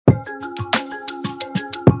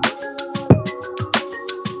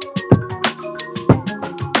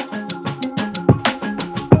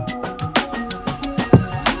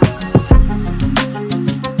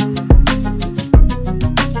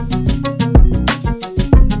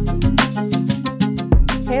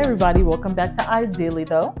everybody. Welcome back to Ideally,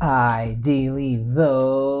 though. Ideally,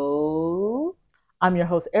 though. I'm your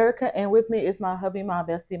host, Erica, and with me is my hubby, my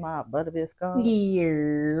bestie, my butterbiscuit.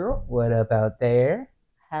 Yeah. What up out there?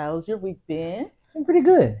 How's your week been? It's been pretty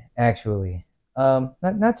good, actually.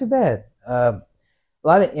 Not too bad. A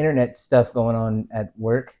lot of internet stuff going on at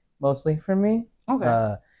work, mostly for me.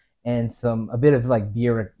 Okay. And a bit of like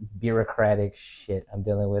bureaucratic shit I'm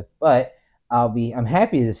dealing with. But I'm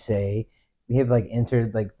happy to say we have like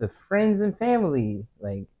entered like the friends and family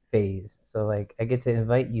like phase. So like I get to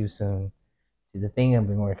invite you soon to the thing I've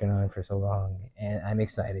been working on for so long, and I'm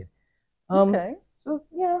excited. Okay. So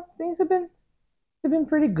yeah, things have been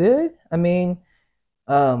pretty good. I mean,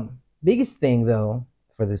 biggest thing though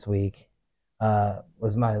for this week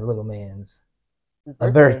was my little man's His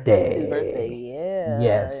a birthday. His birthday. birthday, yeah.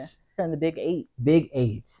 Yes, Turned the big 8. big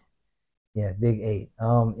eight. Yeah, big eight.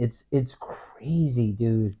 It's crazy,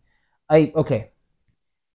 dude. I okay.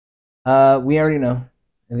 We already know.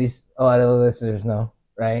 At least a lot of the listeners know,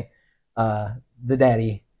 right? The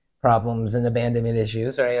daddy problems and abandonment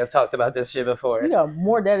issues. Right? I've talked about this shit before. You got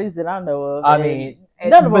more daddies than I know of. I and mean,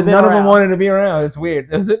 none of them but been none of them around. wanted to be around. It's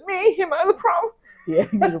weird. Was it me? Am I the problem? Yeah,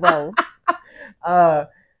 you're the problem.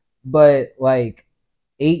 But like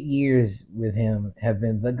 8 years with him have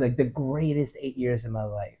been like the greatest 8 years of my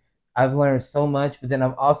life. I've learned so much, but then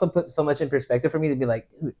I've also put so much in perspective for me to be like,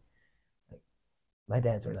 dude, my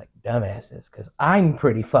dads were like dumbasses because I'm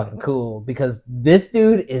pretty fucking cool because this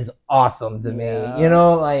dude is awesome to me. Yeah. You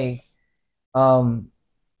know, like, um,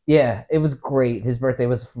 yeah, it was great. His birthday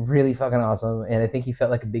was really fucking awesome, and I think he felt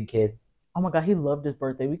like a big kid. Oh my God, he loved his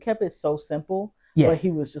birthday. We kept it so simple, Yeah, but he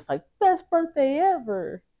was just like, best birthday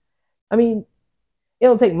ever. I mean, it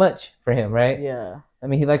don't take much for him, right? Yeah. I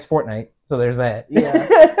mean, he likes Fortnite, so there's that.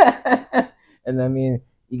 Yeah. And I mean,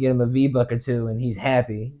 you get him a V-Buck or two, and he's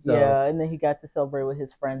happy. So Yeah, and then he got to celebrate with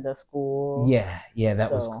his friends at school. yeah,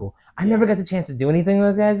 that was So, cool. I yeah. never got the chance to do anything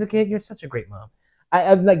like that as a kid. You're such a great mom.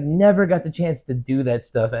 I've like never got the chance to do that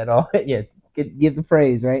stuff at all. Yeah, give the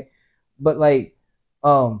praise, right? But like,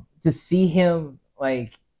 to see him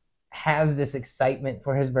like have this excitement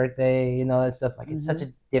for his birthday and all that stuff, like it's such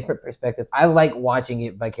a different perspective. I like watching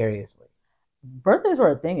it vicariously. Birthdays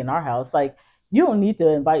were a thing in our house. Like, you don't need to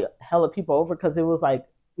invite hella people over because it was like,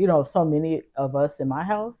 so many of us in my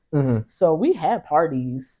house. Mm-hmm. So we had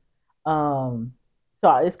parties. So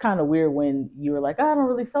it's kind of weird when you were like, I don't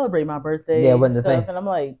really celebrate my birthday. Yeah, and wasn't the stuff. thing. And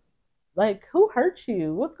I'm like, who hurt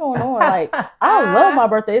you? What's going on? Like, I love my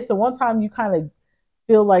birthday. It's the one time you kind of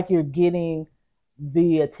feel like you're getting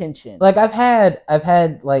the attention. Like I've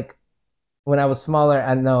had like when I was smaller,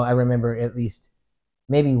 I remember at least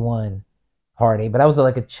maybe one party, but I was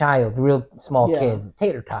like a child, real small Yeah. kid,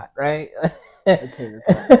 tater tot, right? A tater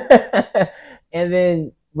tot. And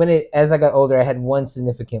then as I got older, I had one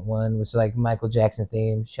significant one, which was like Michael Jackson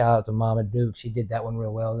theme. Shout out to Mama Duke, she did that one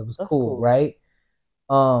real well. It was That's cool, cool. right?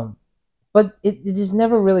 But it just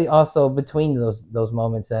never really also between those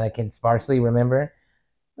moments that I can sparsely remember.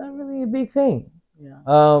 Not really a big thing.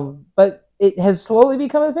 Yeah. But it has slowly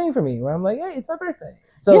become a thing for me where I'm like, hey, it's my birthday.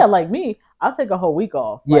 So yeah, like me, I'll take a whole week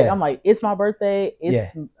off. Like, Yeah. I'm like, it's my birthday.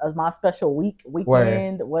 It's Yeah. my special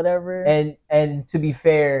weekend, whatever. and to be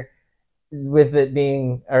fair, with it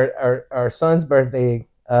being our son's birthday,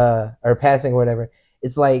 or passing or whatever,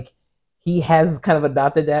 it's like he has kind of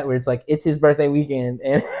adopted that where it's like it's his birthday weekend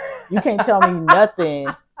and You can't tell me nothing.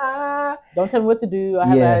 Don't tell me what to do. I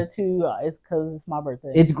have Yeah. attitude. It's because it's my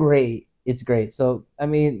birthday. It's great. It's great. So I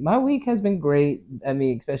mean, my week has been great. I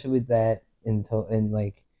mean, especially with that in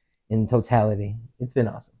totality, it's been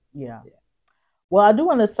awesome. Yeah. Well, I do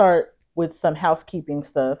want to start with some housekeeping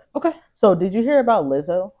stuff. Okay. So, did you hear about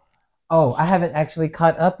Lizzo? Oh, I haven't actually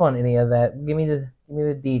caught up on any of that. Give me the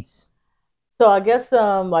deets. So I guess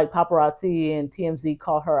like paparazzi and TMZ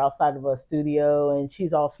called her outside of a studio and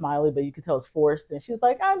she's all smiley, but you could tell it's forced. And she's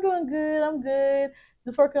like, I'm doing good, I'm good,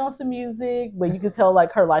 just working on some music. But you could tell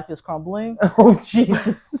like her life is crumbling. Oh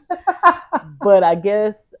Jesus. But I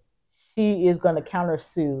guess she is going to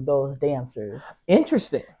countersue those dancers.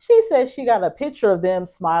 Interesting. She says she got a picture of them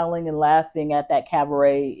smiling and laughing at that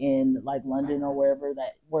cabaret in like London or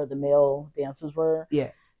where the male dancers were.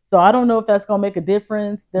 Yeah. So I don't know if that's gonna make a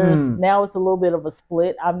difference. Now it's a little bit of a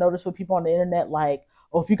split. I've noticed with people on the internet like,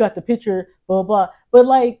 oh, if you got the picture, blah blah. But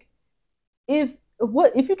like, if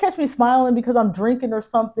you catch me smiling because I'm drinking or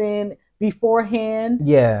something beforehand,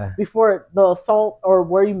 Yeah. before the assault or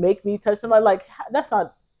where you make me touch somebody, like that's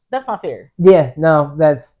not fair. Yeah. No,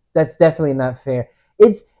 that's definitely not fair.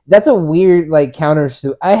 That's a weird like counter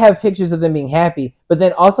to. I have pictures of them being happy, but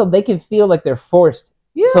then also they can feel like they're forced.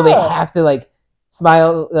 Yeah. So they have to like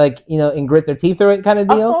smile, like, and grit their teeth through it kind of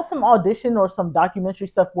I deal. saw some audition or some documentary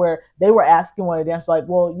stuff where they were asking one of the dancers, like,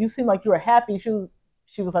 well, you seem like you were happy. She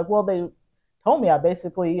was like, well, they told me I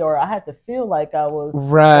basically, or I had to feel like I was,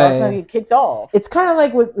 or I was going to Right. get kicked off. It's kind of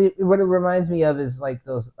like what it reminds me of is like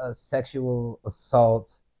those sexual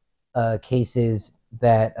assault cases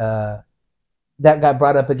that got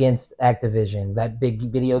brought up against Activision, that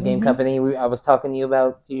big video game Mhm. company I was talking to you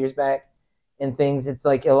about a few years back, and things. It's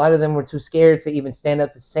like a lot of them were too scared to even stand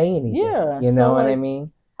up to say anything. Yeah. You So know what I like,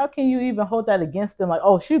 mean? how can you even hold that against them? Like,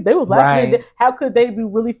 oh shoot, they was laughing. Right. How could they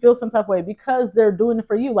really feel some type of way? Because they're doing it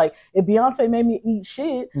for you. Like, if Beyonce made me eat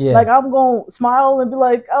shit, Yeah. like I'm gonna smile and be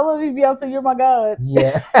like, I love you, Beyonce, you're my god.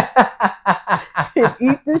 Yeah. And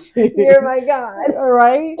eat this shit. You're my god. All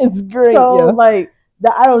right. It's great. So Yeah. like,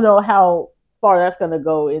 I don't know how far that's gonna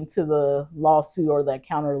go into the lawsuit or that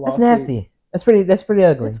counter lawsuit. That's nasty. That's pretty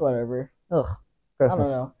ugly. It's whatever. Ugh. I don't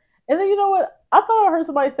know. And then you know what? I thought I heard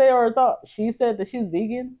somebody say, or I thought she said that she's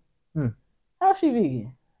vegan. How's she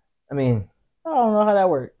vegan? I mean, I don't know how that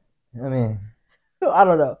works. I mean, I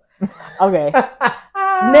don't know. Okay.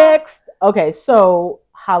 Next. Okay, so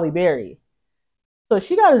Halle Berry. So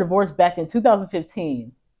she got a divorce back in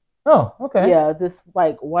 2015. Oh, okay. Yeah, this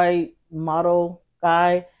like white model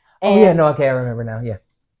guy. Oh yeah, no, okay, I remember now. Yeah.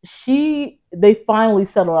 They finally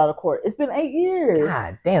settled out of court. It's been 8 years.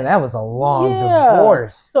 God damn, that was a long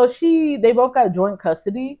divorce. So they both got joint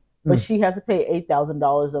custody, but she has to pay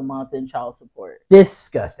 $8,000 a month in child support.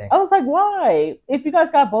 Disgusting. I was like, why? If you guys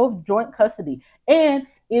got both joint custody, and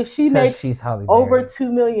if she makes over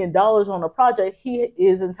 $2 million on a project, he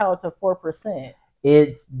is entitled to 4%.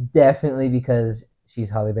 It's definitely because she's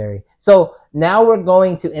Halle Berry. So now we're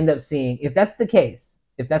going to end up seeing, if that's the case,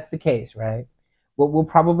 right? What we'll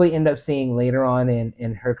probably end up seeing later on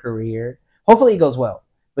in her career, hopefully it goes well.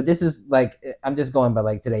 But this is like, I'm just going by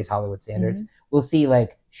like today's Hollywood standards. Mm-hmm. We'll see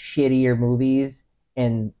like shittier movies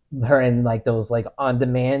and her in like those like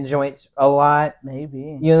on-demand joints a lot.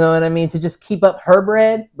 Maybe. You know what I mean? To just keep up her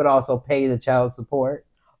bread, but also pay the child support.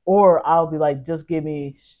 Or I'll be like, just give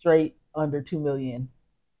me straight under $2 million.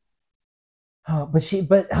 Oh,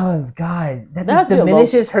 but oh god, that just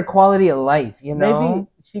diminishes her quality of life, you know? Maybe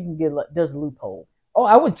she can get, there's a loophole. Oh,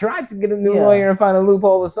 I would try to get a new lawyer and find a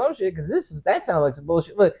loophole associate, because that sounds like some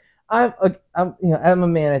bullshit. Look, I'm a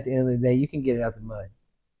man at the end of the day. You can get it out the mud.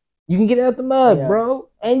 You can get it out the mud, bro.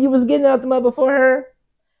 And you was getting out the mud before her.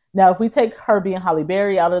 Now, if we take her being Halle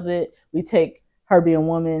Berry out of it, we take her being a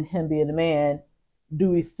woman, him being a man,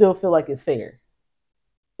 do we still feel like it's fair?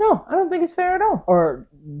 No, I don't think it's fair at all. Or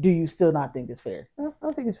do you still not think it's fair? No, I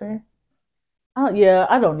don't think it's fair. Yeah,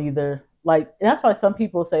 I don't either. Like, that's why some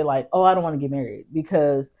people say like, oh, I don't want to get married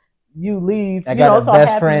because you leave. I got a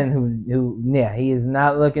best friend who he is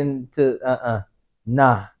not looking to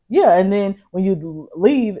nah. Yeah, and then when you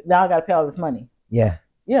leave, now I got to pay all this money. Yeah.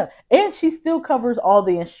 Yeah, and she still covers all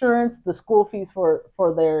the insurance, the school fees for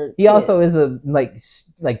their. He also is a like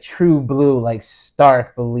true blue, like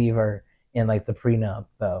stark believer in like the prenup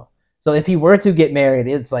though. So if he were to get married,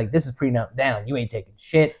 it's like, this is prenup down. You ain't taking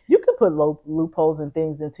shit. You could put loopholes and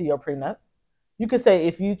things into your prenup. You could say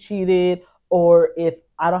if you cheated, or if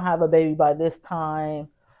I don't have a baby by this time,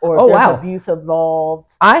 or if there's abuse involved.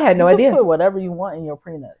 I had no idea. You can put whatever you want in your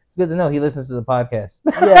prenup. It's good to know he listens to the podcast.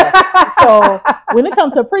 Yeah. So when it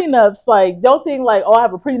comes to prenups, like, don't think like, oh, I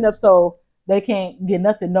have a prenup so they can't get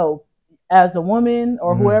nothing. No. As a woman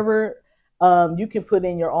or whoever, you can put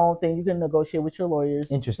in your own thing. You can negotiate with your lawyers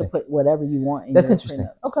to put whatever you want in your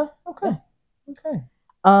prenup. Okay.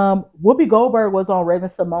 Whoopi Goldberg was on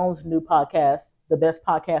Raven-Symoné's new podcast, The Best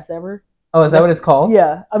Podcast Ever. Oh, is that what it's called?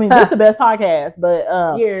 Yeah. I mean, it's the best podcast, but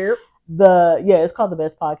it's called The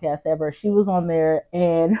Best Podcast Ever. She was on there,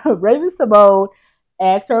 and Raven-Symoné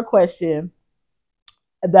asked her a question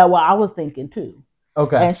that what I was thinking too.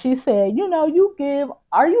 Okay. And she said,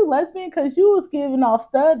 are you lesbian? Because you was giving off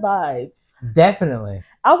stud vibes. Definitely.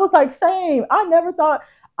 I was like, same.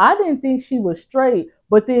 I didn't think she was straight,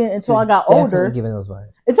 but then until I got older, giving those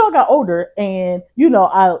vibes. Until I got older, and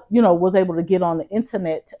I was able to get on the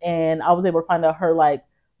internet, and I was able to find out her like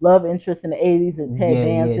love interest in the 80s and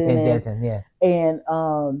Ted Danson.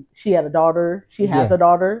 And she had a daughter. She has a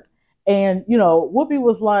daughter. And, Whoopi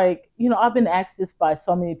was like, I've been asked this by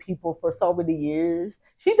so many people for so many years.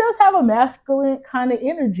 She does have a masculine kind of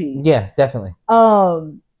energy. Yeah, definitely.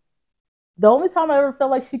 The only time I ever felt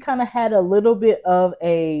like she kind of had a little bit of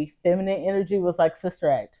a feminine energy was like Sister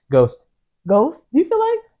Act. Ghost? Do you feel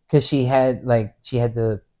like? Because she had like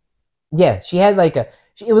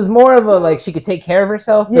it was more of a, like, she could take care of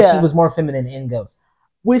herself, but she was more feminine in Ghost.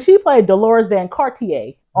 When she played Dolores Van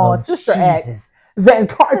Cartier on Sister Act. Van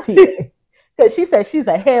Cartier. because she said she's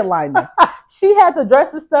a headliner. She had the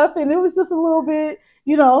dress and stuff, and it was just a little bit,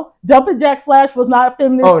 Jumping Jack Flash was not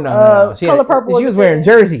feminist. Oh no. Color Purple. She was wearing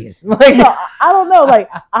jerseys. Like, I don't know. Like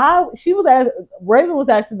Raven was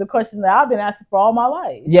asking the question that I've been asking for all my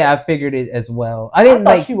life. Yeah, I figured it as well. I didn't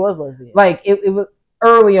thought she was lesbian. Like it was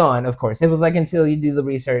early on, of course. It was like until you do the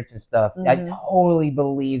research and stuff. I totally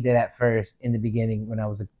believed it at first in the beginning when I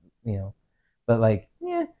was, but like,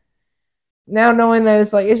 yeah. Now knowing that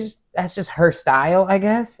it's like that's just her style, I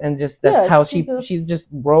guess, and just that's how she just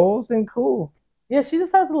rolls and cool. Yeah, she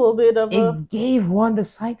just has a little bit of It gave Wanda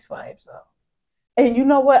Sykes vibes though. And you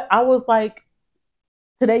know what? I was like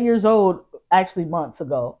today years old, actually months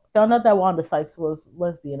ago. Found out that Wanda Sykes was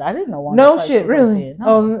lesbian. I didn't know Wanda Sykes was really? lesbian.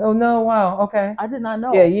 No. Oh no, wow, okay. I did not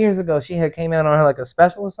know. Yeah, years ago she had came out on her like a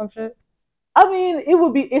special or some shit. I mean,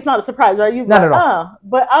 it's not a surprise, right? You not at all.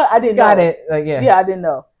 But I didn't know. Got it. Like, yeah. Yeah, I didn't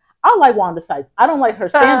know. I like Wanda Sykes. I don't like her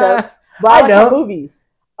stand-ups, but I like her movies.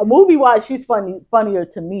 A movie-wise, she's funnier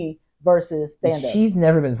to me versus stand-up. She's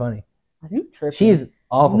never been funny. Are you tripping? She's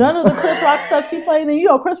awful. None of the Chris Rock stuff she played in.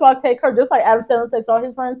 Chris Rock take her just like Adam Sandler takes all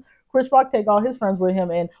his friends. Chris Rock take all his friends with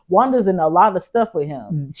him, and Wanda's in a lot of stuff with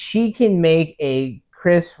him. She can make a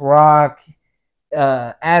Chris Rock,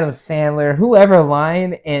 Adam Sandler, whoever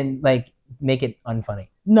line and like make it unfunny.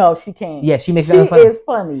 No, she can't. Yeah, she makes it unfunny. She is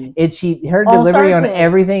funny. Her delivery on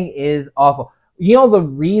everything is awful. You know the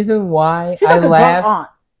reason why she's like I laugh?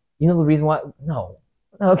 You know the reason why? No.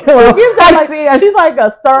 Okay, well, she's like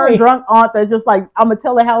a stern drunk aunt that's just like, I'm gonna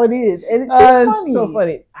tell her how it is, and it's funny. So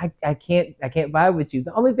funny. I can't vibe with you.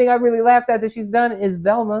 The only thing I really laughed at that she's done is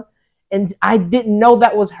Velma, and I didn't know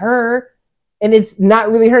that was her, and it's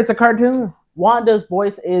not really her. It's a cartoon. Wanda's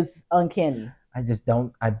voice is uncanny. I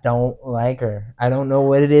don't like her. I don't know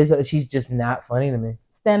what it is. She's just not funny to me.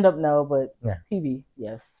 Stand up, no, but TV,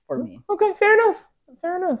 yes, for me. Okay, fair enough.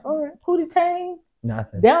 All right. Pootie Tang.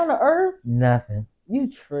 Nothing. Down to earth. Nothing. You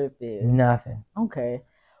tripping. Nothing. Okay.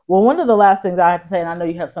 Well, one of the last things I have to say, and I know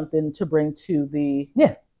you have something to bring to the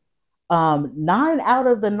 9 out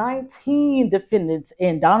of the 19 defendants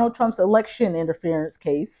in Donald Trump's election interference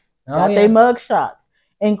case got their mug shots,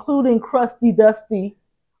 including Krusty Dusty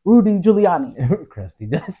Rudy Giuliani. Krusty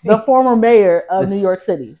Dusty. The former mayor of New York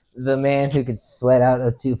City. The man who could sweat out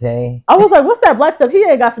a toupee. I was like, what's that black stuff? He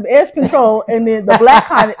ain't got some edge control, and then the black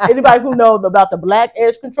kind. Anybody who knows about the black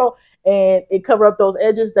edge control, and it cover up those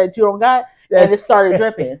edges that you don't got, and it started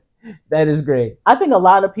dripping. That is great. I think a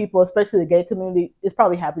lot of people, especially the gay community, is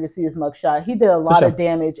probably happy to see his mugshot. He did a lot of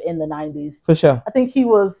damage in the 90s. For sure. I think he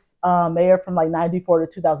was mayor from like 94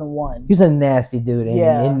 to 2001. He's a nasty dude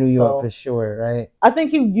in New York for sure, right? I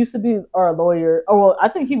think he used to be a lawyer. Or well, I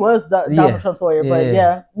think he was Donald Trump's lawyer.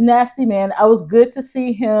 But nasty man. I was good to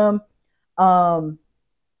see him.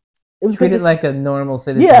 It was treated like a normal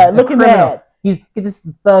citizen. Yeah, looking mad. He's this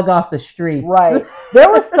thug off the streets. Right.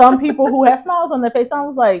 There were some people who had smiles on their face. I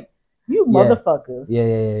was like, you motherfuckers.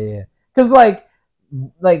 Yeah. Because like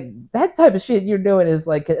that type of shit you're doing is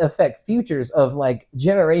like affect futures of like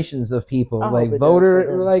generations of people, like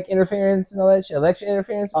voter like interference and all that shit, election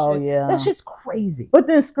interference and shit. Yeah. That shit's crazy. But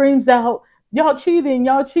then screams out, y'all cheating.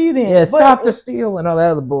 Yeah, stop the steal and all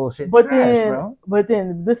that other bullshit. But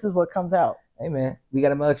then this is what comes out. Hey man, we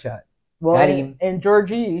got a mugshot. Well, and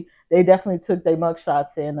Georgie, they definitely took their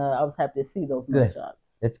mugshots, and I was happy to see those mugshots.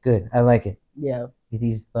 That's good. I like it. Yeah. Get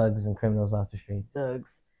these thugs and criminals off the streets. Thugs.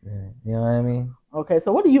 Yeah. You know what I mean? Okay,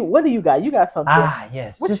 so what do you got? You got something?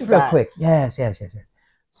 Yes. Just real quick. Yes.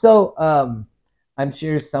 So, I'm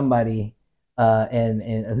sure somebody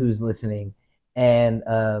and who's listening, and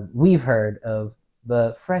we've heard of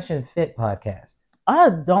the Fresh and Fit podcast. I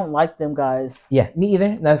don't like them guys. Yeah, me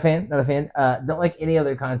either. Not a fan. Don't like any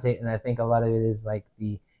other content, and I think a lot of it is like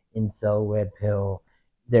the incel red pill.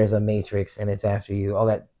 There's a matrix and it's after you. All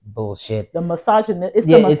that bullshit. The misogyny. It's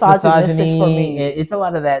misogyny for me. It's a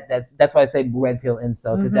lot of that. That's why I say red pill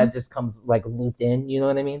incel, because that just comes like looped in. You know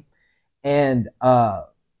what I mean? And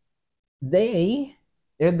their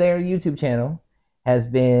YouTube channel has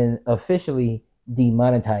been officially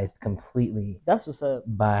demonetized completely. That's what's up.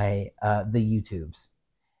 By the YouTubes,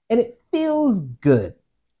 and it feels good.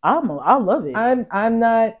 I love it. I'm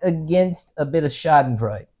not against a bit of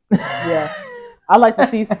Schadenfreude. Yeah. I like to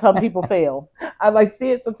see some people fail. I like to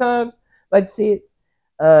see it sometimes. Like to see it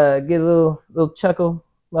get a little chuckle.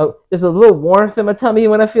 Like, there's a little warmth in my tummy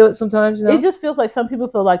when I feel it sometimes. You know? It just feels like some people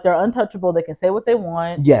feel like they're untouchable. They can say what they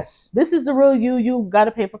want. Yes. This is the real you. You got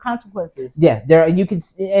to pay for consequences. Yeah, you can,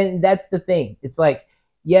 and that's the thing. It's like,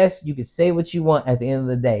 yes, you can say what you want at the end of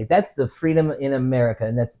the day. That's the freedom in America,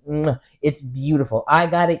 and it's beautiful. I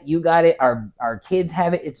got it. You got it. Our kids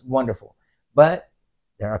have it. It's wonderful. But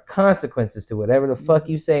there are consequences to whatever the fuck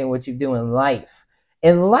you say and what you do in life.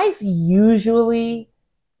 And life usually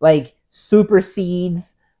like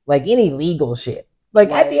supersedes like any legal shit. Like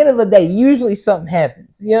at the end of the day, usually something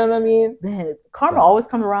happens. You know what I mean? Man, karma always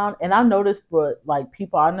comes around, and I've noticed for like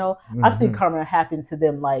people I know, I've seen karma happen to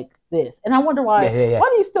them like this, and I wonder why. Why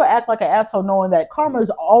do you still act like an asshole knowing that karma is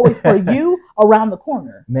always for you around the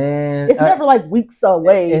corner? Man, it's never like weeks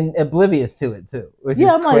away and oblivious to it too, which is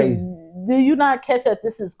crazy. Like, do you not catch that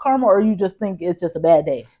this is karma, or you just think it's just a bad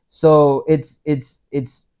day? So it's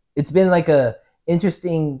been like a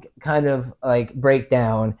interesting kind of like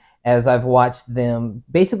breakdown as I've watched them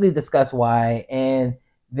basically discuss why, and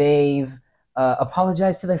they've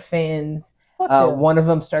apologized to their fans. One of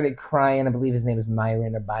them started crying. I believe his name is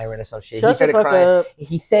Myron or Byron or some shit. He started crying.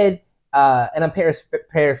 He said, and I'm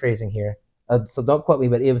paraphrasing here, so don't quote me,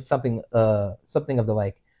 but it was something of the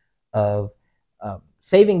like of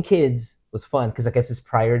saving kids was fun because I guess his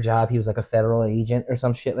prior job he was like a federal agent or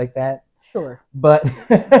some shit like that. Sure. But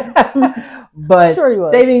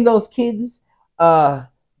sure saving those kids,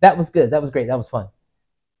 that was good. That was great. That was fun.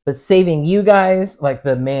 But saving you guys, like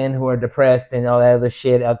the men who are depressed and all that other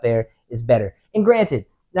shit out there, is better. And granted,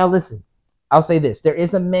 now listen, I'll say this: there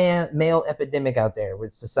is a male epidemic out there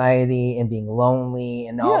with society and being lonely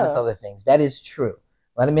and all this other things. That is true.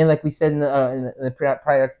 A lot of men, like we said in the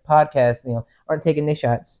prior podcast, aren't taking their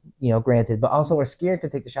shots. Granted, but also are scared to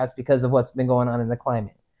take the shots because of what's been going on in the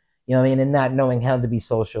climate. You know what I mean? And not knowing how to be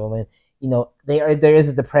social, and there is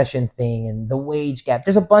a depression thing and the wage gap.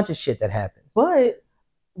 There's a bunch of shit that happens. But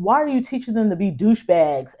why are you teaching them to be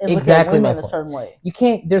douchebags and look at women a certain way? You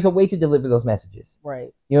can't. There's a way to deliver those messages.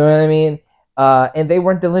 Right. You know what I mean? And they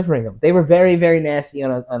weren't delivering them. They were very, very nasty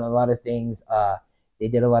on a lot of things. They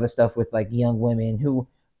did a lot of stuff with like young women who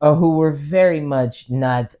were very much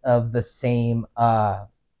not of the same.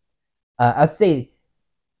 I'd say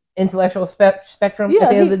intellectual spectrum at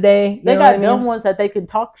the end of the day. They got dumb ones that they can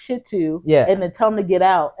talk shit to and then tell them to get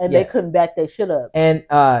out, and they couldn't back their shit up. And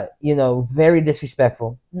very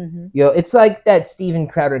disrespectful. Mm-hmm. It's like that Steven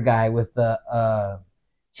Crowder guy with the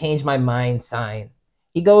change my mind sign.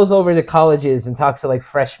 He goes over to colleges and talks to like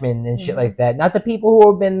freshmen and shit like that. Not the people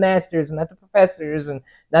who have been masters, and not the professors, and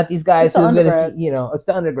not these guys who've been it's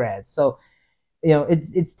the undergrads. So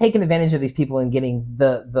it's taking advantage of these people and getting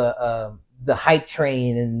the hype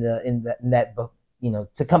train and that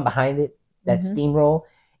to come behind it, that steamroll.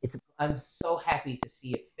 I'm so happy to see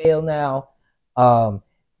it fail now.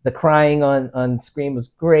 The crying on Scream was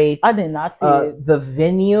great. I did not see it. The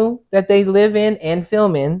venue that they live in and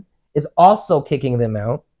film in is also kicking them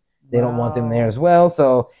out. They don't want them there as well.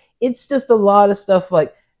 So it's just a lot of stuff.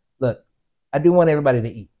 Like, look, I do want everybody to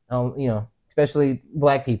eat. Especially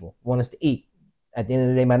black people want us to eat. At the end of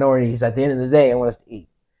the day, minorities. At the end of the day, I want us to eat.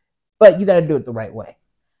 But you got to do it the right way.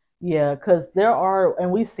 Yeah, because there are, and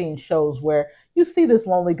we've seen shows where you see this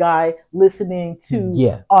lonely guy listening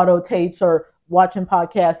to auto tapes or watching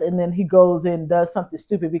podcasts, and then he goes and does something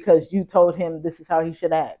stupid because you told him this is how he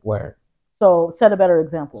should act. Word. So set a better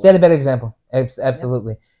example. Set a better example.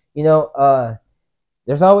 Absolutely. Yeah.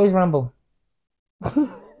 There's always Rumble.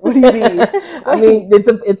 What do you mean? I mean,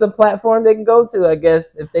 it's a platform they can go to, I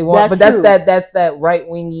guess, if they want. That's that right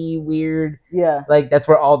wingy weird. Yeah. Like that's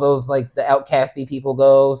where all those like the outcasty people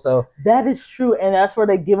go. So that is true, and that's where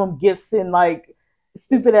they give them gifts and like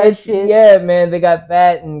stupid ass shit. Yeah, man, they got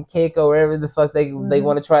that and cake or wherever the fuck they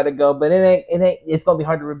want to try to go, but it ain't. It's gonna be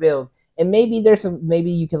hard to rebuild. And maybe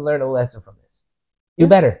maybe you can learn a lesson from this. Do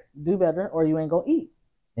better, or you ain't gonna eat.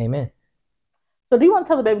 Amen. So do you want to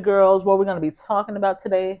tell the baby girls what we're going to be talking about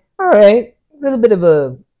today? All right. A little bit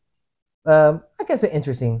of I guess an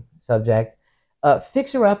interesting subject.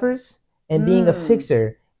 Fixer-uppers and being a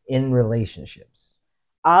fixer in relationships.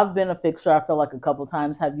 I've been a fixer, I feel like, a couple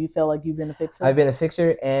times. Have you felt like you've been a fixer? I've been a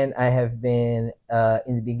fixer, and I have been,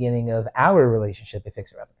 in the beginning of our relationship, a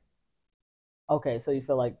fixer-upper. Okay, so you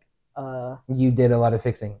feel like... You did a lot of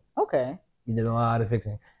fixing. Okay. You did a lot of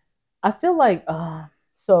fixing. I feel like...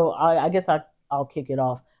 so I guess I'll kick it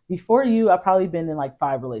off. Before you, I've probably been in like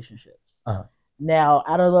 5 relationships. Uh-huh. Now,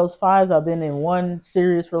 out of those 5, I've been in one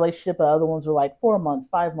serious relationship. The other ones were like 4 months,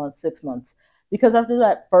 5 months, 6 months. Because after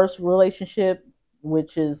that first relationship,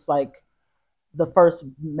 which is like the first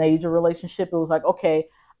major relationship, it was like, okay,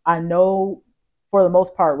 I know for the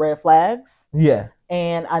most part red flags. Yeah.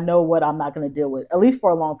 And I know what I'm not going to deal with, at least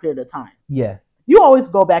for a long period of time. Yeah. You always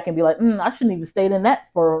go back and be like, I shouldn't even stayed in that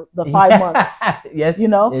for the 5 months. Yes.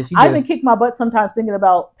 Yes, I even kick my butt sometimes thinking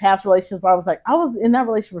about past relationships where I was like, I was in that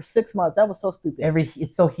relationship for 6 months. That was so stupid.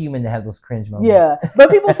 It's so human to have those cringe moments. Yeah. But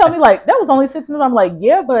people tell me like, that was only 6 months. I'm like,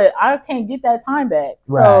 yeah, but I can't get that time back.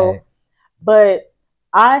 Right. So, but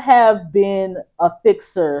I have been a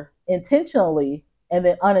fixer intentionally and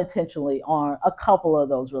then unintentionally on a couple of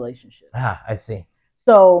those relationships. Ah, I see.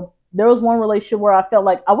 So there was one relationship where I felt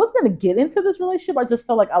like I wasn't going to get into this relationship. I just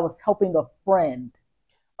felt like I was helping a friend.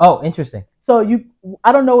 Oh, interesting. So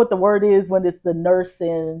I don't know what the word is when it's the nurse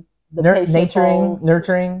and the patient falls.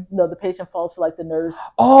 Nurturing. No, the patient falls for like the nurse.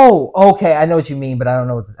 Oh, okay. I know what you mean, but I don't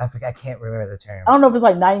know what I can't remember the term. I don't know if it's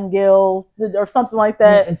like Nightingale or something like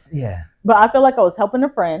that. Yeah. But I felt like I was helping a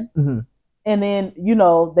friend. Mm-hmm. And then,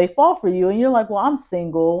 they fall for you and you're like, well, I'm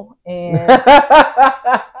single and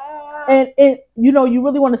and you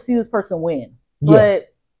really want to see this person win.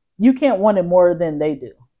 But you can't want it more than they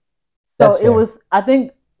do. So it was, I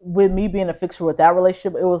think with me being a fixer with that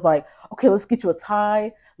relationship, it was like, okay, let's get you a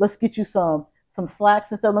tie, let's get you some slacks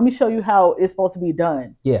and stuff. Let me show you how it's supposed to be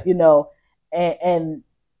done. Yeah. And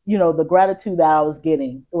the gratitude that I was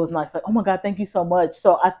getting, it was nice. Like, oh my God, thank you so much.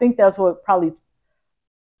 So I think that's what probably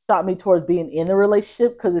shot me towards being in a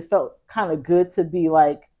relationship, because it felt kind of good to be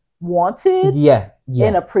like wanted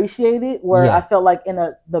and appreciated, where I felt like in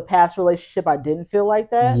the past relationship I didn't feel like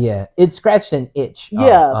that. Yeah, it scratched an itch.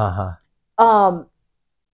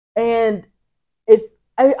 And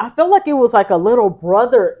I felt like it was like a little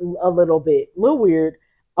brother, a little weird,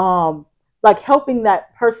 like helping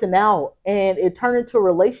that person out, and it turned into a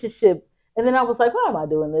relationship. And then I was like, why am I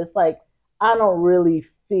doing this? Like, I don't really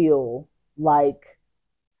feel like,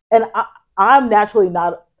 and I'm naturally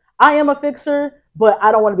not, I am a fixer, but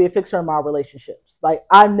I don't want to be a fixer in my relationships. Like,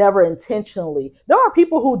 I never intentionally, there are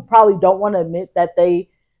people who probably don't want to admit that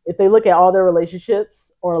if they look at all their relationships,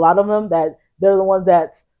 or a lot of them, that they're the ones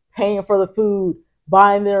that's paying for the food,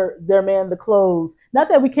 buying their man the clothes. Not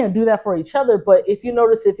that we can't do that for each other, but if you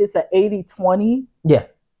notice, if it's an 80-20,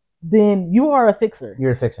 then you are a fixer.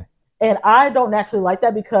 You're a fixer. And I don't naturally like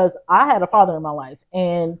that, because I had a father in my life,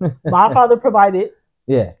 and my father provided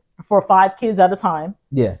for 5 kids at a time.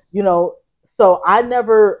 Yeah. So I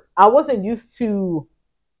wasn't used to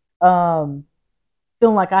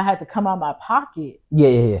feeling like I had to come out of my pocket.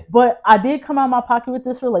 Yeah. But I did come out of my pocket with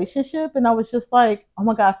this relationship, and I was just like, oh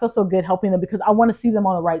my God, I feel so good helping them, because I want to see them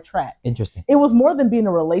on the right track. Interesting. It was more than being in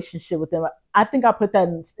a relationship with them. I think I put that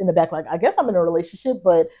in the back, like, I guess I'm in a relationship,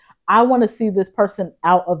 but I want to see this person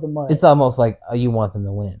out of the mud. It's almost like you want them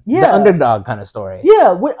to win. Yeah. The underdog kind of story.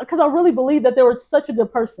 Yeah, because I really believe that they were such a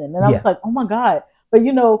good person. And I was like, oh my God. But,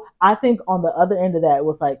 I think on the other end of that, it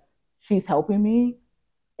was like, she's helping me.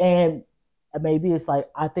 And maybe it's like,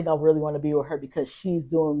 I think I really want to be with her because she's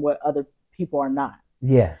doing what other people are not.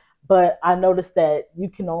 Yeah. But I noticed that you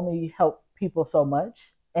can only help people so much.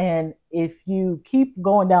 And if you keep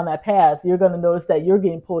going down that path, you're going to notice that you're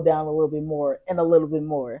getting pulled down a little bit more and a little bit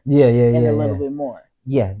more. Yeah. And a little bit more.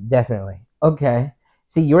 Yeah, definitely. Okay.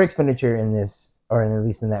 See, your expenditure in this, or at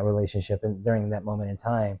least in that relationship and during that moment in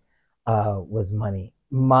time, was money.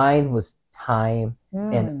 Mine was time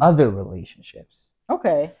and other relationships.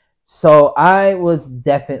 Okay. So I was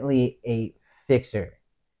definitely a fixer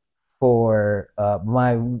for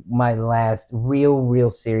my last real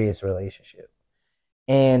serious relationship.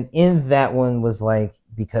 And in that one was like,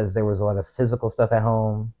 because there was a lot of physical stuff at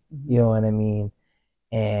home, you know what I mean?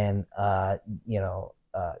 And,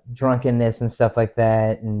 drunkenness and stuff like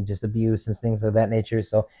that, and just abuse and things of that nature.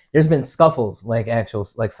 So there's been scuffles, like actual,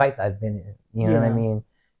 like fights I've been in, you know what I mean?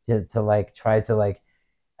 To like, try to like,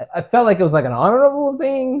 I felt like it was like an honorable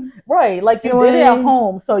thing. Right, like you did it at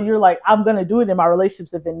home, so you're like, I'm going to do it in my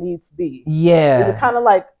relationships if it needs to be. Yeah. It's kind of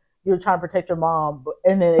like you're trying to protect your mom,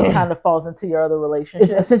 and then it kind of falls into your other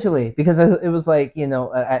relationship. Essentially, because it was like,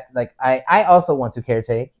 I also want to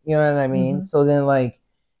caretake, you know what I mean? So then like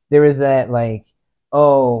there is that like,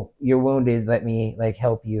 oh, you're wounded, let me like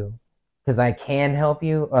help you, because I can help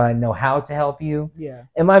you, or I know how to help you. Yeah.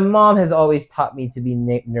 And my mom has always taught me to be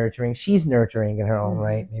nurturing. She's nurturing in her own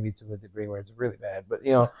right, maybe to a degree where it's really bad, but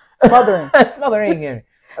smothering and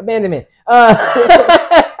abandonment.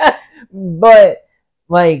 But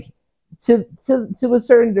like to a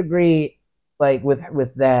certain degree, like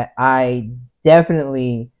with that, I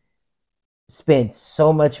definitely spent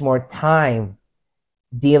so much more time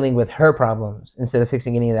dealing with her problems instead of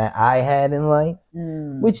fixing any that I had in life,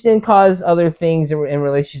 which then caused other things in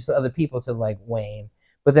relationships with other people to like wane.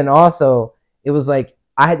 But then also it was like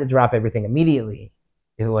I had to drop everything immediately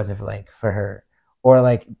if it wasn't for her, or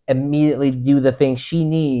like immediately do the thing she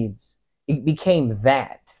needs. It became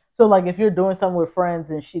that. So like if you're doing something with friends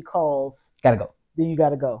and she calls, gotta go. Then you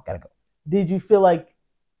gotta go. Gotta go. Did you feel like?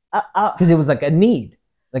 Because it was like a need.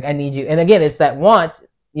 Like I need you, and again, it's that want.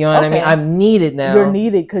 You know what I mean? I'm needed now. You're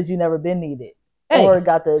needed because you never been needed. hey, or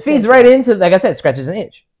got the feeds attention. right into, like I said, scratches an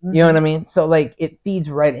itch. Mhm. You know what I mean? So like it feeds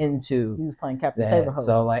right into He was playing Captain that. Saberho.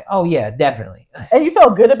 So like, oh yeah, definitely. And you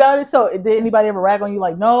felt good about it. So did anybody ever rag on you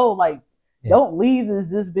like, no, like don't leave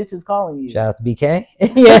this bitch is calling you? Shout out to BK.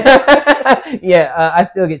 Yeah, yeah. I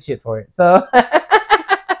still get shit for it. So.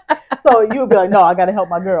 So you would be like, no, I gotta help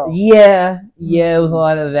my girl. Yeah, it was a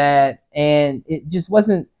lot of that, and it just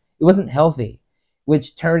wasn't healthy,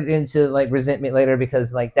 which turned into like resentment later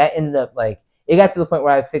because like that ended up like it got to the point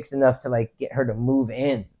where I fixed enough to like get her to move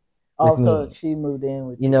in with me. So she moved in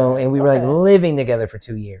with you know, and we were like living together for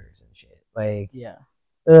 2 years and shit. Like, yeah.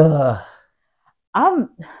 Ugh. I'm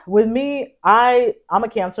a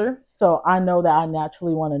Cancer, so I know that I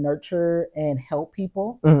naturally want to nurture and help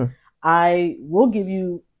people. Mm-hmm. I will give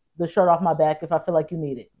you the shirt off my back if I feel like you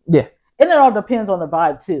need it. Yeah. And it all depends on the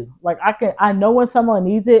vibe too. Like I know when someone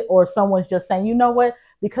needs it or someone's just saying, you know what,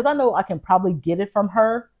 because I know I can probably get it from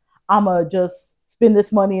her, I'ma just spend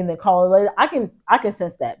this money and then call it later. I can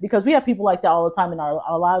sense that because we have people like that all the time in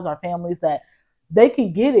our lives, our families, that they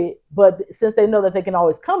can get it, but since they know that they can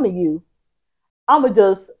always come to you, I'ma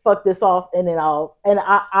just fuck this off and then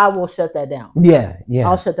I will shut that down. Yeah.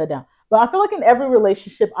 I'll shut that down. But I feel like in every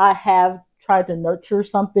relationship I have tried to nurture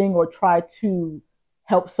something or try to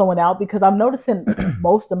help someone out because I'm noticing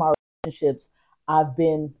most of my relationships I've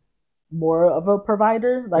been more of a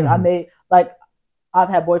provider. Like I've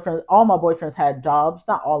had boyfriends. All my boyfriends had jobs.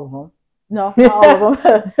 Not all of them. No, not all of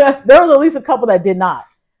them. There was at least a couple that did not.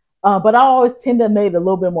 But I always tend to make a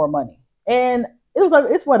little bit more money, and it was like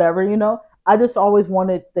it's whatever, you know. I just always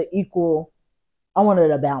wanted the equal. I wanted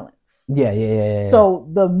a balance. Yeah. So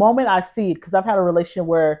the moment I see it, because I've had a relationship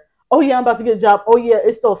where, oh yeah, I'm about to get a job. Oh yeah,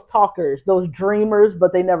 it's those talkers, those dreamers,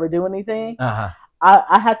 but they never do anything. Uh-huh.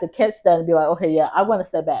 I had to catch that and be like, okay, yeah, I want to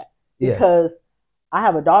step back because I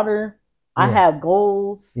have a daughter, I have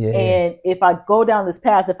goals, and if I go down this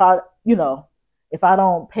path, if I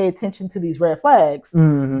don't pay attention to these red flags,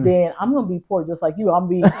 then I'm gonna be poor just like you. I'm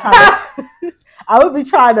gonna be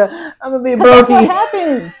trying to. I'm gonna be broke. What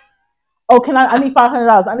happens? Oh, I need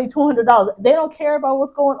 $500. I need $200. They don't care about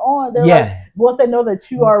what's going on. They're like, once they know that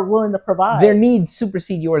you are willing to provide, their needs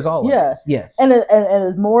supersede yours always. Yes. And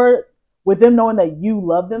it's more with them knowing that you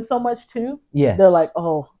love them so much too. Yes. They're like,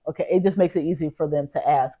 oh, okay. It just makes it easy for them to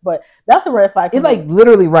ask. But that's a red flag. It like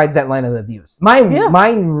literally rides that line of abuse.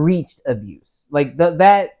 Mine reached abuse. Like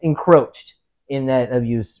that encroached in that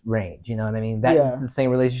abuse range. You know what I mean? That's the same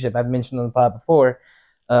relationship I've mentioned on the pod before,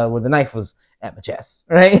 where the knife was at my chest,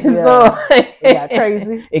 right? Yeah. So it got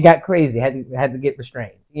crazy. It got crazy. Had to get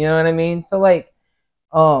restrained. You know what I mean? So like,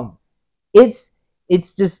 it's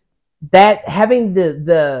just that having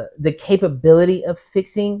the capability of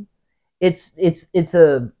fixing, it's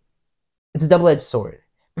a double-edged sword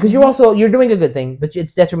because you're doing a good thing, but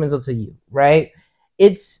it's detrimental to you, right?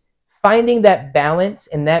 It's finding that balance,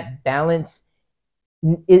 and that balance,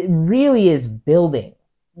 it really is building.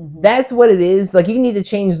 That's what it is. Like you need to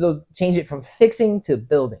change it from fixing to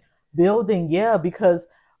building. Building, yeah, because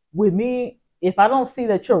with me, if I don't see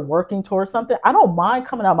that you're working towards something, I don't mind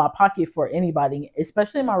coming out of my pocket for anybody,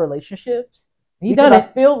 especially in my relationships. Because I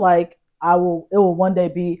feel like it will one day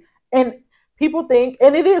be, and people think,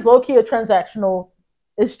 and it is low key it's transactional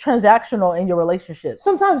in your relationship.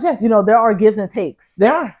 Sometimes, yes. You know, there are gives and takes.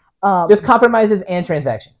 There are. There's compromises and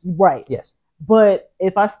transactions. Right. Yes. But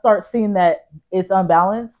if I start seeing that it's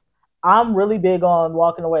unbalanced, I'm really big on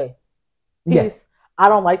walking away. Peace. Yes. I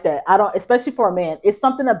don't like that. I don't, especially for a man. It's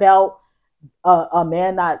something about a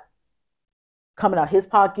man not coming out his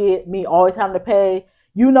pocket, me always having to pay.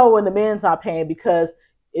 You know when the man's not paying, because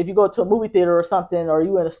if you go to a movie theater or something, or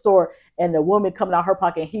you in a store and the woman coming out her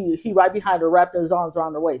pocket, and he right behind her, wrapping his arms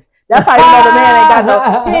around her waist. That's how you know the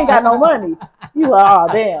man ain't got no money. You like, oh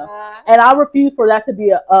damn. And I refuse for that to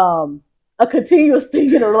be a continuous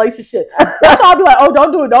thing in a relationship. That's why I'll be like, oh,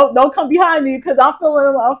 don't do it. Don't come behind me, because I'm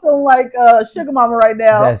feeling like sugar mama right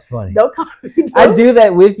now. That's funny. Don't come. I do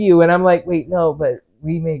that with you, and I'm like, wait, no, but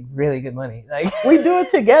we make really good money. Like we do it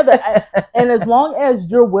together, and as long as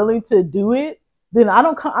you're willing to do it, then I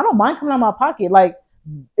don't mind coming out of my pocket. Like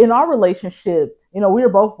in our relationship, you know, we are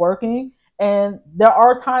both working, and there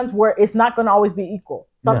are times where it's not going to always be equal.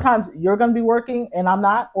 Sometimes you're going to be working and I'm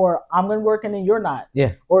not, or I'm going to be working and you're not.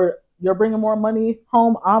 Yeah. Or you're bringing more money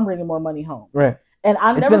home, I'm bringing more money home. Right. And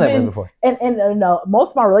I've never been that way before. And most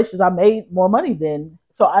of my relationships, I made more money than,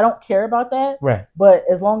 so I don't care about that. Right. But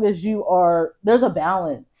as long as there's a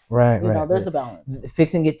balance. Right. You know, there's a balance.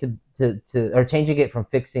 Fixing it to or changing it from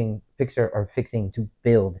fixing to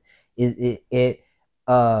build, it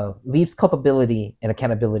leaves culpability and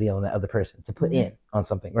accountability on the other person to put in on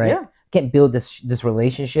something, right? Yeah. Can't build this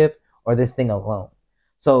relationship or this thing alone.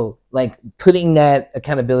 So like putting that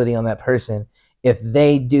accountability on that person, if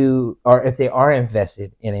they do or if they are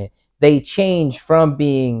invested in it, they change from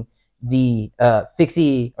being the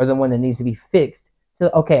fixie or the one that needs to be fixed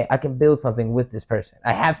to, okay, I can build something with this person.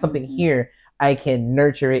 I have something here. I can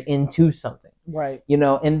nurture it into something. Right. You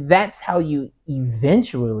know, and that's how you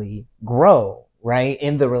eventually grow, right,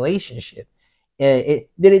 in the relationship. Did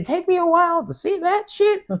it take me a while to see that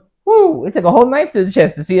shit? Woo! It took a whole knife to the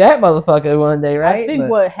chest to see that motherfucker one day, right? I think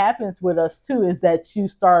what happens with us too is that you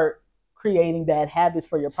start creating bad habits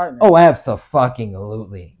for your partner. Oh,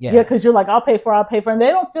 absolutely. Yeah. Yeah, because you're like, I'll pay for and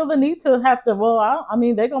they don't feel the need to have to. Well, I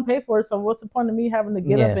mean, they're gonna pay for it, so what's the point of me having to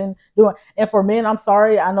get up and do it? And for men, I'm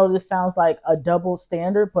sorry, I know this sounds like a double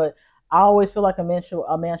standard, but I always feel like a man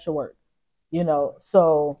should work. You know,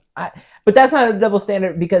 so but that's not a double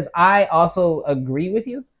standard because I also agree with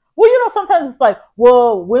you. Well, you know, sometimes it's like,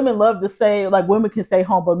 well, women love to say like women can stay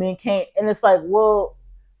home, but men can't, and it's like, well,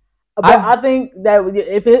 but I think that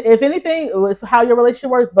if anything, it's how your relationship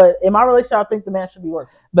works. But in my relationship, I think the man should be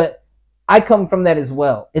working. But I come from that as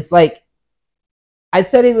well. It's like I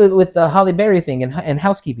said it with the Holly Berry thing and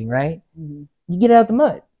housekeeping, right? Mm-hmm. You get it out of the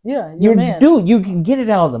mud. Yeah, you're a man. Dude, you can get it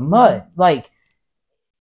out of the mud. Mm-hmm. Like,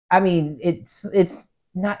 I mean, it's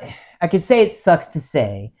not. I could say it sucks to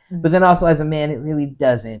say, mm-hmm. but then also as a man, it really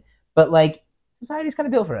doesn't. But like, society's kind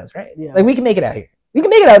of built for us, right? Yeah. Like we can make it out here. We can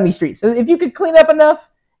make it out in these streets. So if you could clean up enough,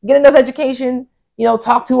 get enough education, you know,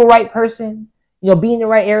 talk to a right person, you know, be in the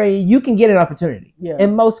right area, you can get an opportunity. Yeah.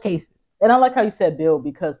 In most cases. And I like how you said build,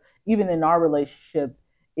 because even in our relationship,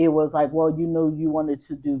 it was like, well, you know, you wanted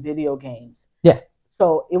to do video games. Yeah.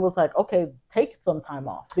 So it was like, okay, take some time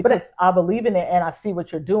off because I believe in it and I see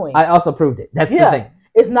what you're doing. I also proved it. That's the thing.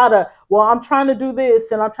 It's not well, I'm trying to do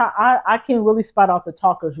this and I can really spot out the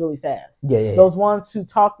talkers really fast. Yeah. Those ones who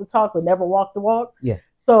talk the talk but never walk the walk. Yeah.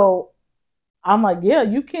 So I'm like, yeah,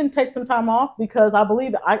 you can take some time off because I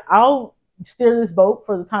believe I'll steer this boat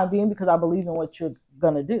for the time being because I believe in what you're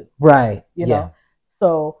gonna do. Right. You know.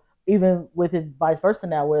 So even with it vice versa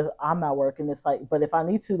now, where I'm not working, it's like, but if I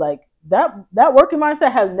need to, like that working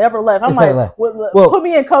mindset has never left. I'm like, well, put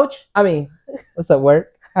me in, coach. I mean, what's up,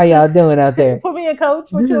 work? How y'all doing out there? Put me in, coach.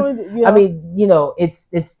 What you know? I mean, you know, it's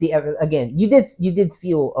the again. You did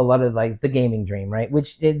feel a lot of like the gaming dream, right?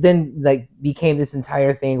 Which it then like became this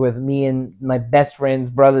entire thing with me and my best friend's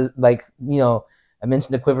brother. Like, you know, I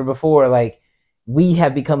mentioned the Quiver before. Like, we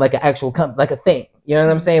have become like an actual like a thing. You know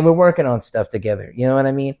what I'm saying? We're working on stuff together. You know what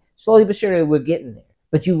I mean? Slowly but surely, we're getting there.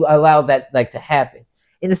 But you allow that like to happen.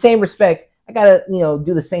 In the same respect, I gotta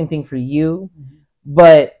do the same thing for you,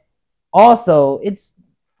 but also it's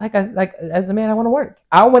like as the man, I want to work.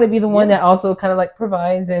 I want to be the one that also kind of like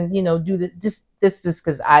provides and do this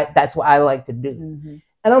because that's what I like to do. Mm-hmm.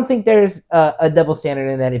 I don't think there's a double standard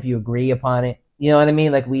in that if you agree upon it. You know what I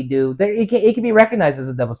mean? Like we do. It can be recognized as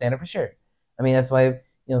a double standard for sure. I mean, that's why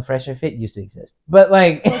Fresh and Fit used to exist. But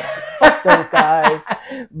like fuck those guys.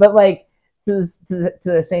 But like to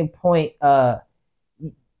the same point,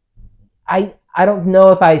 I don't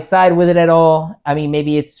know if I side with it at all. I mean,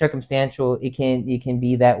 maybe it's circumstantial. It can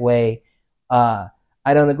be that way. I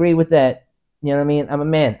don't agree with that. You know what I mean? I'm a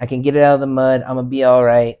man. I can get it out of the mud. I'm gonna be all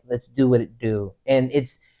right. Let's do what it do. And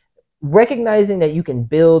it's recognizing that you can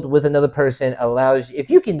build with another person allows you. If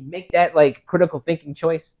you can make that like critical thinking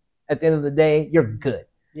choice at the end of the day, you're good.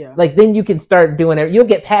 Yeah. Like then you can start doing it. You'll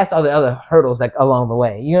get past all the other hurdles like along the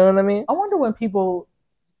way. You know what I mean? I wonder when people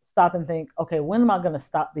stop and think, okay, when am I gonna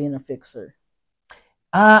stop being a fixer?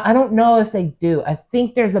 I don't know if they do. I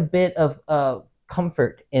think there's a bit of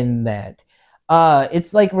comfort in that.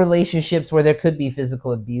 It's like relationships where there could be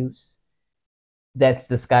physical abuse that's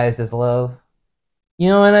disguised as love. You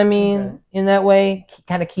know what I mean? Okay. In that way,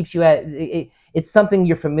 kind of keeps you at it's something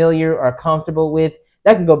you're familiar or comfortable with.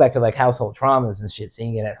 That can go back to like household traumas and shit,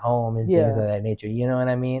 seeing it at home and things of that nature. You know what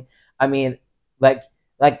I mean? I mean, like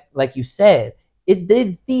you said, it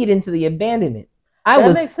did feed into the abandonment. I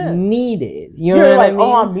was needed. You know what I mean?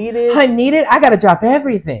 Oh, I'm needed. I'm needed. I gotta drop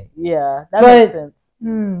everything. Yeah, that makes sense.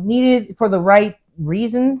 Needed for the right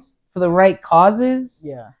reasons, for the right causes.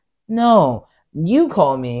 Yeah. No, you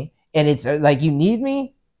call me and it's like you need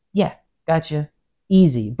me. Yeah, gotcha.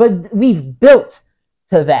 Easy. But we've built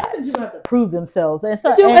to that. They have to prove themselves, and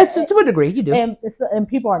so to a degree, you do. And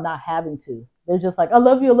people are not having to. They're just like, I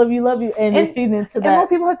love you, and they're feeding into that. And more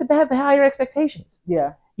people have to have higher expectations.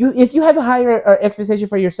 Yeah. If you have a higher expectation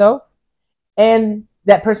for yourself, and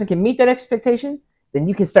that person can meet that expectation, then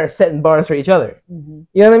you can start setting bars for each other. Mm-hmm.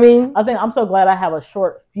 You know what I mean? I think I'm so glad I have a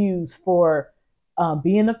short fuse for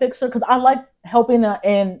being a fixer because I like helping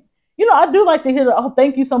and I do like to hear the, oh,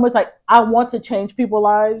 thank you so much. Like, I want to change people's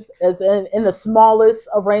lives as in the smallest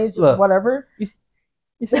of range, Look, whatever. You see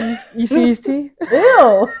his teeth? Ew. You see his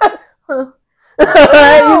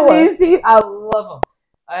teeth? I love them.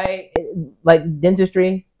 I like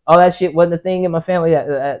dentistry. All that shit wasn't a thing in my family.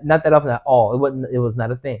 Not that often at all. It wasn't. It was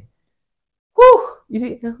not a thing. Whew. You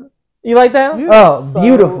see? You like that? You're Oh, so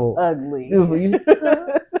beautiful. Ugly. Beautiful.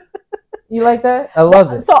 You like that? I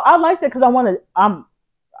love it. So I like that because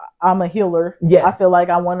I'm a healer. Yeah. I feel like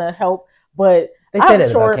I want to help, but They say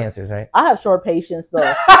that about cancers, right? I have short patience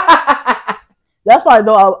though. That's why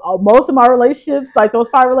though most of my relationships, like those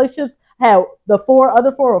 5 relationships, had the 4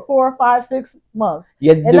 or 4, 5, 6 months. You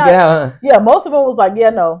had to duke it out, huh? Yeah, most of them was like,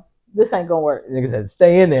 yeah, no, this ain't gonna work. Niggas said,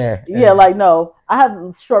 stay in there. Yeah, like no, I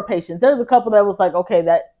have short patience. There's a couple that was like, okay,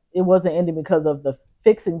 that it wasn't ending because of the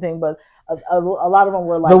fixing thing, but a lot of them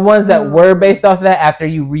were like the ones that were based off of that after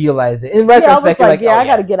you realize it. In retrospect, I was like, I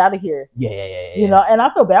got to get out of here. Yeah. You know, and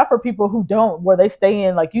I feel bad for people who don't, where they stay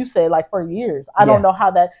in, like you said, like for years. I don't know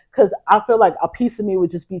how that, because I feel like a piece of me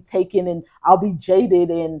would just be taken and I'll be jaded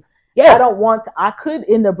and I could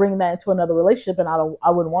end up bringing that into another relationship and I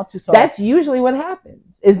wouldn't want to. So that's usually what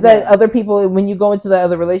happens is that other people, when you go into the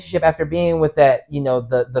other relationship after being with that,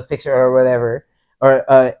 the fixer or whatever, or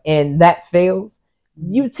and that fails,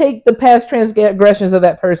 you take the past transgressions of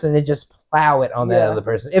that person and just plow it on that other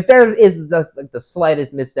person. If there is the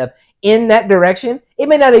slightest misstep in that direction, it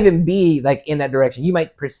may not even be like in that direction. You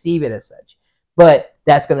might perceive it as such, but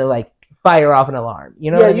that's gonna like fire off an alarm.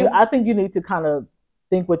 You know? Yeah, what I mean? I think you need to kind of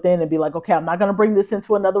think within and be like, okay, I'm not going to bring this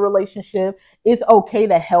into another relationship. It's okay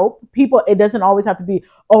to help people. It doesn't always have to be,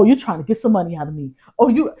 oh, you're trying to get some money out of me. Oh,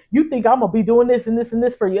 you think I'm going to be doing this and this and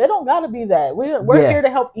this for you. It don't got to be that. We're here to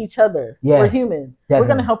help each other. Yeah, we're human. Definitely. We're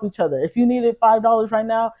going to help each other. If you needed $5 right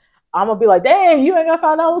now, I'm going to be like, dang, you ain't got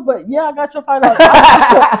 $5, but yeah, I got your $5.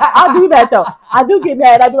 I'll do that though. I do get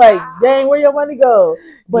mad. I'll be like, dang, where your money go?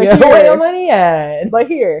 But where your money at? But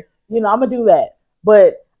here, I'm going to do that.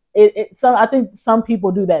 But I think some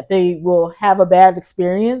people do that. They will have a bad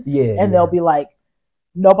experience, and they'll be like,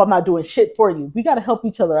 "Nope, I'm not doing shit for you." We got to help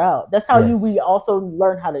each other out. That's how we also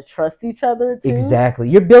learn how to trust each other too. Exactly.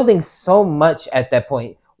 You're building so much at that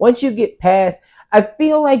point. Once you get past, I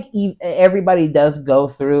feel like everybody does go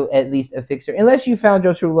through at least a fixer, unless you found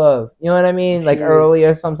your true love. You know what I mean? Like early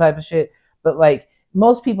or some type of shit. But like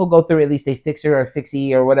most people go through at least a fixer or a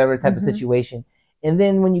fixie or whatever type of situation. And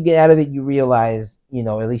then when you get out of it, you realize,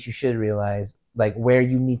 at least you should realize, like, where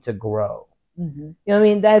you need to grow. You know what I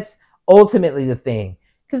mean? That's ultimately the thing.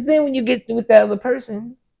 Because then when you get with that other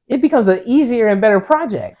person, it becomes an easier and better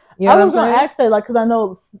project. You know I was going to ask that, like, because I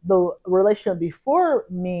know the relationship before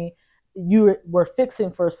me, you were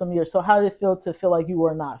fixing for some years. So how did it feel to feel like you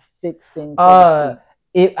were not fixing?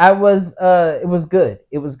 It was good.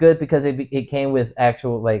 It was good because it came with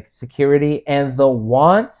actual, like, security, and the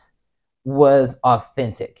want was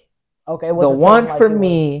authentic. Okay. The want for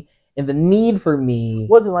me and the need for me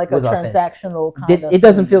wasn't like a transactional kind of. It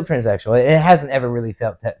doesn't feel transactional. It hasn't ever really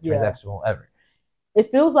felt transactional ever.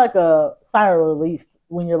 It feels like a sigh of relief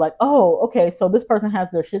when you're like, oh, okay, so this person has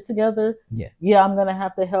their shit together. Yeah, I'm gonna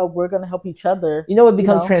have to help. We're gonna help each other. You know what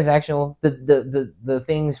becomes transactional? The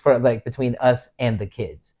things for like between us and the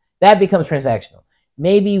kids. That becomes transactional.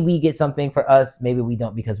 Maybe we get something for us, maybe we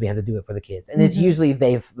don't because we have to do it for the kids. And it's usually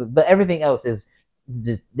but everything else is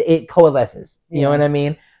just, it coalesces. You know what I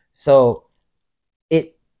mean? So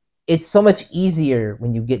it's so much easier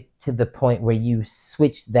when you get to the point where you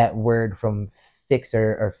switch that word from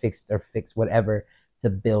fixer or fixed or fix whatever to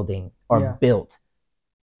building or built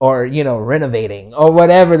or renovating or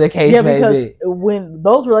whatever the case may be. When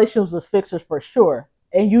those relationships with fixers for sure,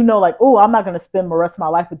 and like, oh, I'm not gonna spend the rest of my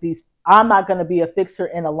life with these. I'm not going to be a fixer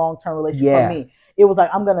in a long-term relationship for me. It was like,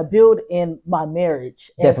 I'm going to build in my marriage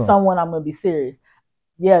and someone I'm going to be serious.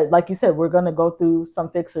 Yeah, like you said, we're going to go through some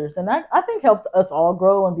fixers. And I think helps us all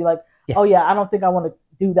grow and be like, oh, yeah, I don't think I want to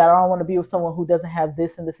do that. I don't want to be with someone who doesn't have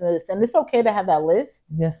this and this and this. And it's okay to have that list.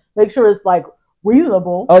 Yeah. Make sure it's like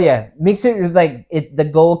reasonable. Oh, yeah. Make sure like the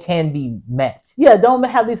goal can be met. Yeah, don't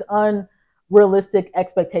have these unrealistic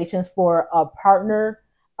expectations for a partner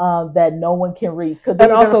that no one can reach. And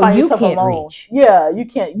also you can't reach. Yeah, you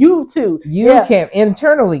can't. You too. You can't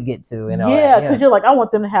internally get to. Because you're like, I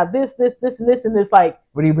want them to have this, this, this, and this, and this. Like,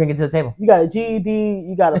 what do you bring to the table? You got a GED.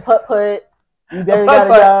 You got a putt. You barely got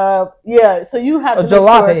a job. Yeah, so you have to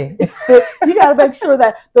jalopy. You got to make sure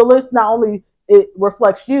that the list not only it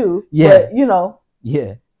reflects you, but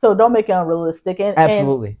Yeah. So don't make it unrealistic, and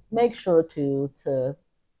absolutely make sure to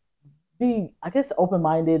be, I guess,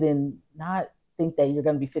 open-minded and not think that you're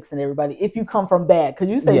gonna be fixing everybody if you come from bad. Because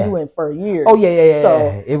you said you went for years. Oh yeah.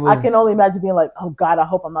 So it was... I can only imagine being like, oh God, I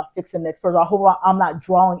hope I'm not fixing the next person. I hope I'm not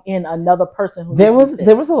drawing in another person who. There was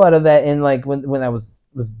a lot of that in like when I was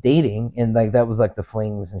dating, and like that was like the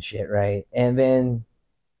flings and shit, right? And then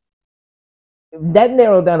that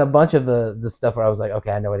narrowed down a bunch of the stuff where I was like,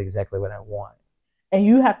 okay, I know exactly what I want. And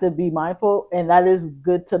you have to be mindful, and that is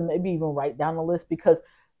good to maybe even write down a list, because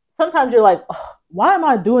sometimes you're like, oh, why am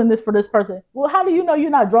I doing this for this person? Well, how do you know you're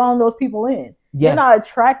not drawing those people in? Yeah. You're not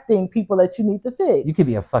attracting people that you need to fix. You could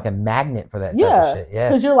be a fucking magnet for that type of shit. Yeah.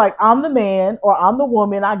 Because you're like, I'm the man or I'm the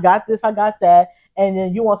woman. I got this, I got that. And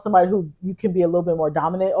then you want somebody who you can be a little bit more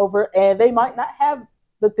dominant over, and they might not have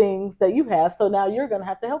the things that you have. So now you're going to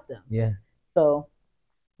have to help them. Yeah. So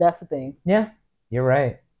that's the thing. Yeah, you're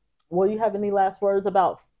right. Well, you have any last words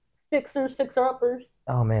about fixers, fixer-uppers?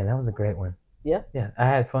 Oh, man, that was a great one. Yeah? Yeah, I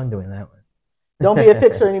had fun doing that one. Don't be a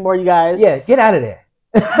fixer anymore, you guys. Yeah, get out of there.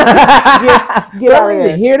 get out of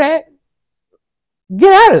there. Hear that?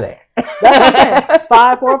 Get out of there. That's what I'm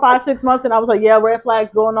saying. 4 or 5, 6 months, and I was like, yeah, red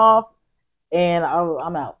flags going off, and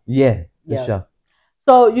I'm out. Yeah, for sure.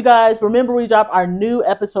 So, you guys, remember we drop our new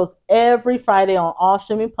episodes every Friday on all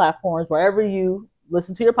streaming platforms, wherever you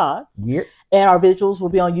listen to your pods. Yep. And our visuals will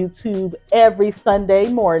be on YouTube every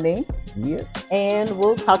Sunday morning. Yep. And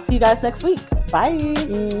we'll talk to you guys next week. Bye.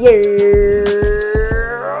 Yeah.